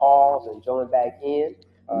pause and join back in.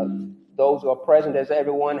 Those who are present, does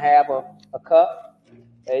everyone have a cup?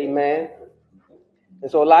 Amen. And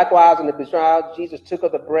so likewise in the betrayal, Jesus took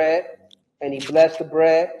of the bread and he blessed the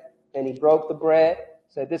bread and he broke the bread,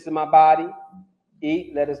 said, "This is my body.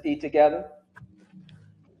 Eat, let us eat together."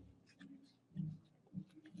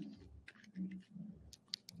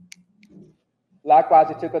 Likewise,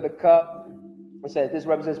 he took of the cup and said, "This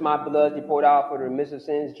represents my blood you poured out for the remission of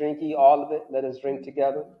sins. Drink ye all of it. Let us drink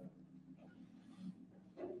together."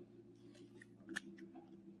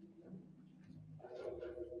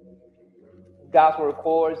 The gospel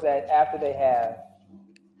records that after they had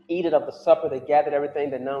eaten of the supper, they gathered everything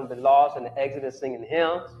that none been lost and exited singing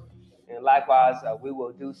hymns. And likewise, we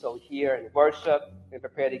will do so here in worship and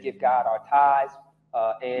prepare to give God our tithes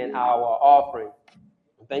and our offering.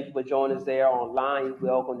 Thank you for joining us there online. You're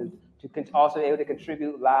welcome to also be able to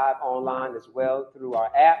contribute live online as well through our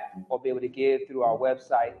app, or be able to give through our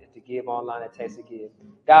website to give online at Text to Give.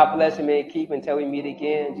 God bless you, man. Keep until we meet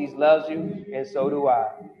again. Jesus loves you, and so do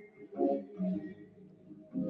I.